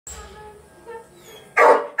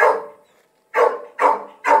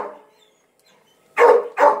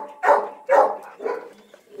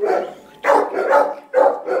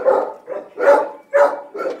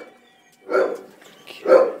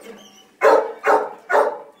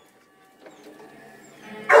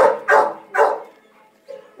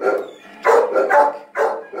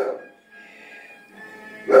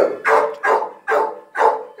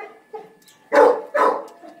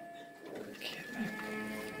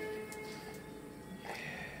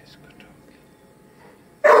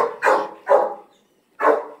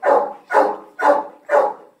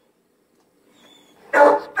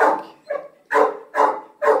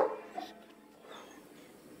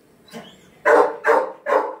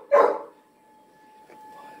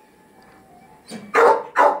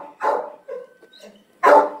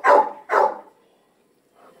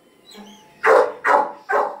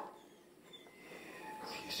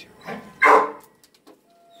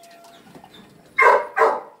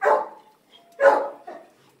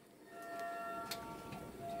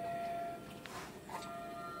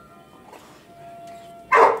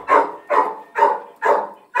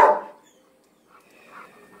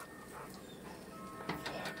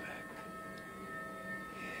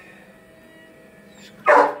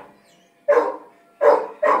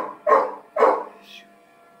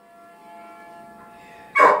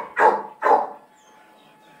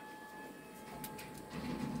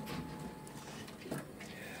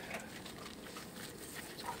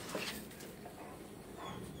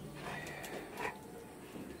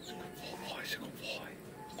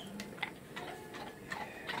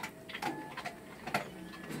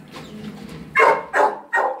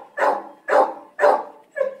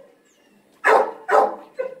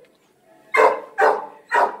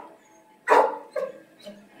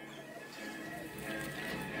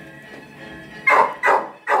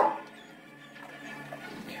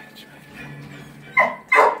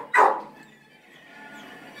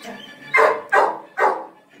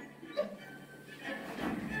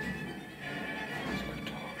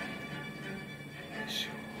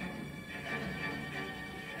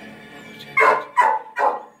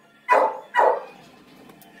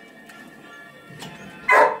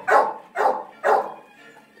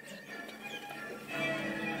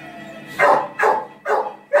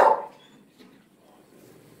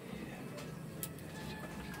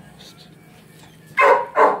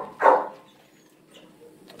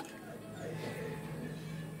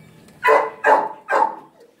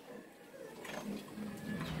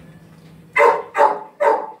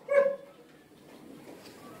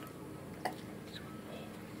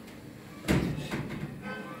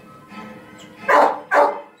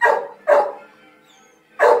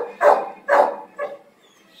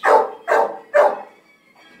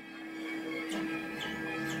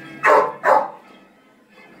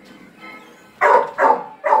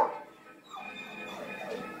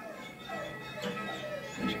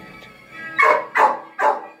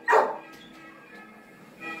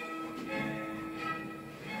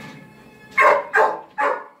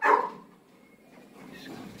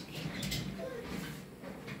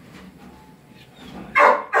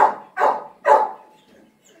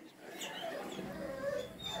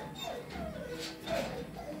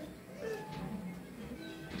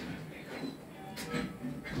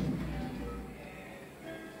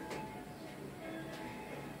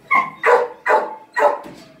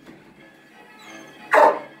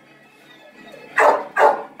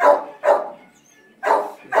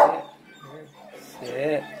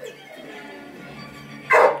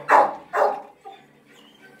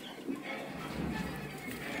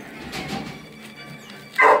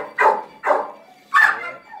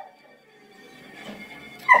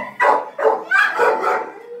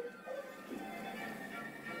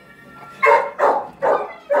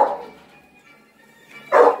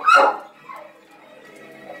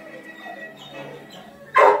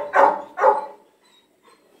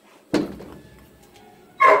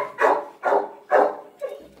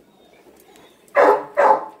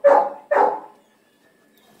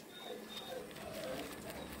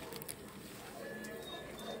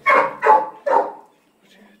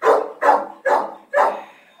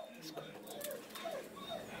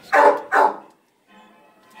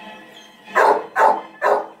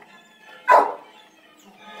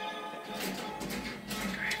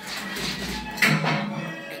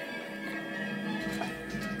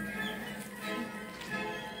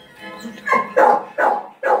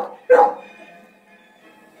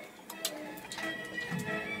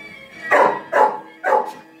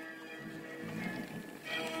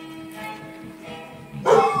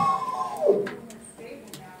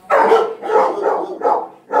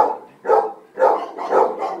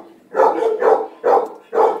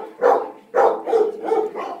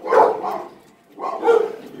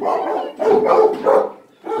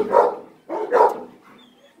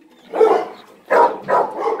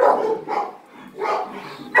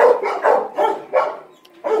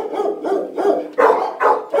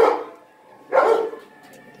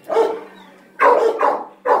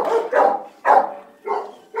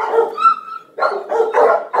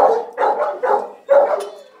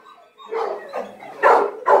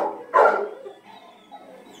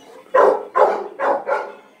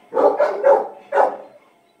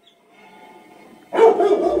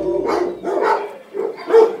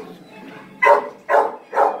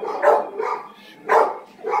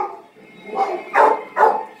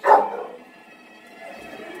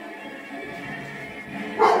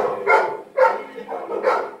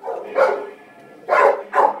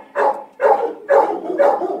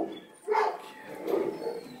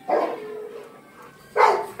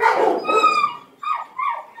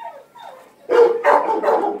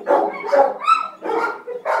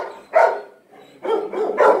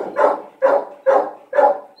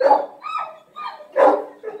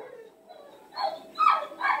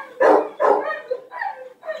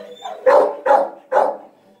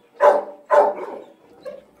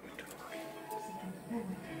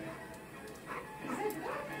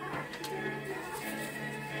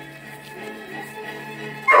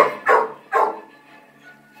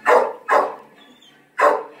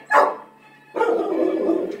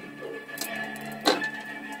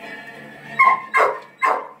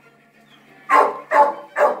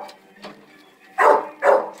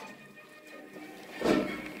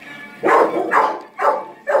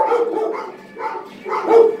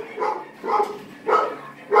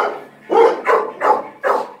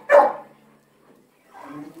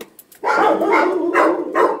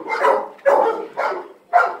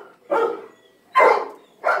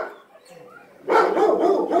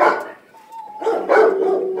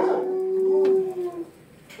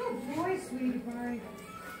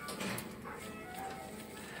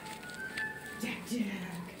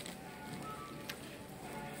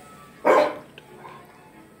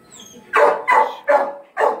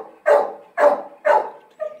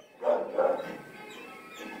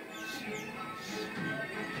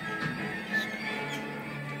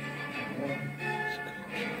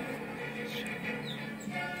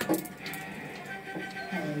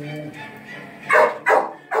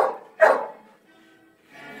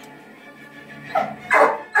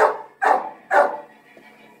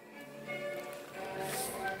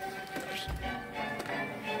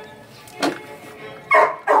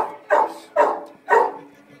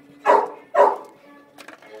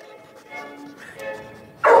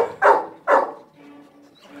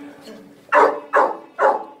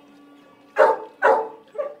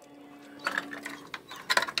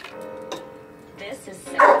This is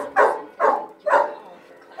Sounds of the Symphony, your home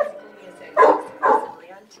for classical music, exclusively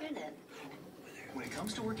on TuneIn. When it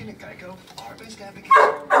comes to working at Geico, our best advocates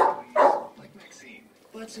are employees like Maxine.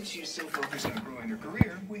 But since she's so focused on growing her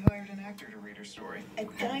career, we hired an actor to read her story. At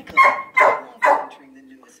Geico, I love mentoring the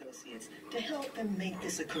new associates to help them make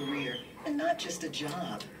this a career and not just a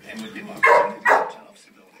job. And with new opportunities and job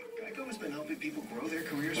stability, Geico has been helping people grow their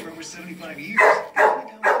careers for over 75 years.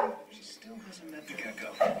 She still hasn't met the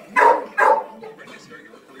gecko. Ready to start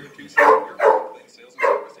your career Tucson? Your complete sales and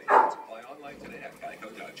service agents. Apply online today at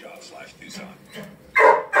geico.job/Tucson. Did I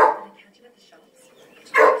catch it at the shops?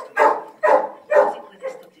 Basically, they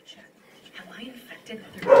still do check. Have I infected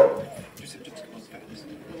other people? Your symptoms come up fast.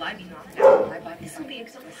 Will I be knocked out? This will be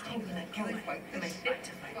exhausting. Am I fit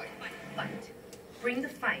to fight? Fight. Bring the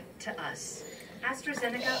fight to us.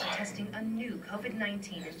 AstraZeneca are testing a new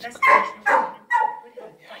COVID-19 investigational treatment that would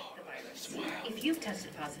help fight the virus. If you've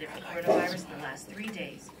tested positive for coronavirus in the last 3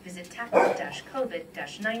 days, visit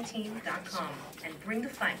tackle-covid-19.com and bring the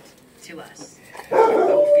fight to us.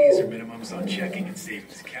 No fees or minimums on checking and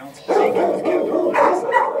savings accounts. Taking with Capital One is the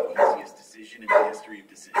easiest decision in the history of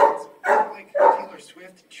decisions. Like Taylor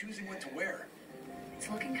Swift choosing what to wear. It's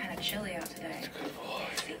looking kind of chilly out today. I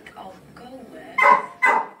think I'll go with...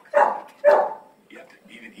 Yep,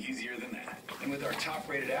 even easier than that. And with our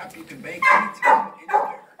top-rated app, you can bank anytime,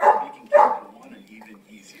 anywhere, making Capital One an even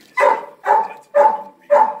easier decision. That's beyond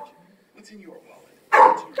reimagined. What's in your wallet?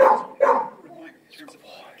 What's in your required in terms of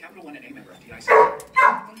Capital One and a member of DIC.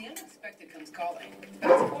 When the unexpected comes calling,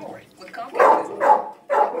 fast forward with Comcast Business.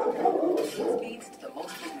 It speeds to the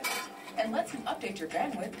most businesses and lets you update your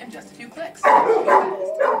bandwidth in just a few clicks. Be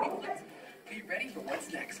fast, be ready for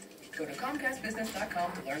what's next. Go to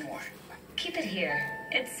ComcastBusiness.com to learn more. Keep it here.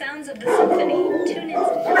 It's Sounds of the Symphony.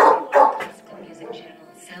 TuneIn's number one classical music channel.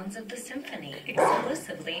 Sounds of the Symphony,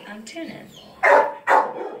 exclusively on TuneIn.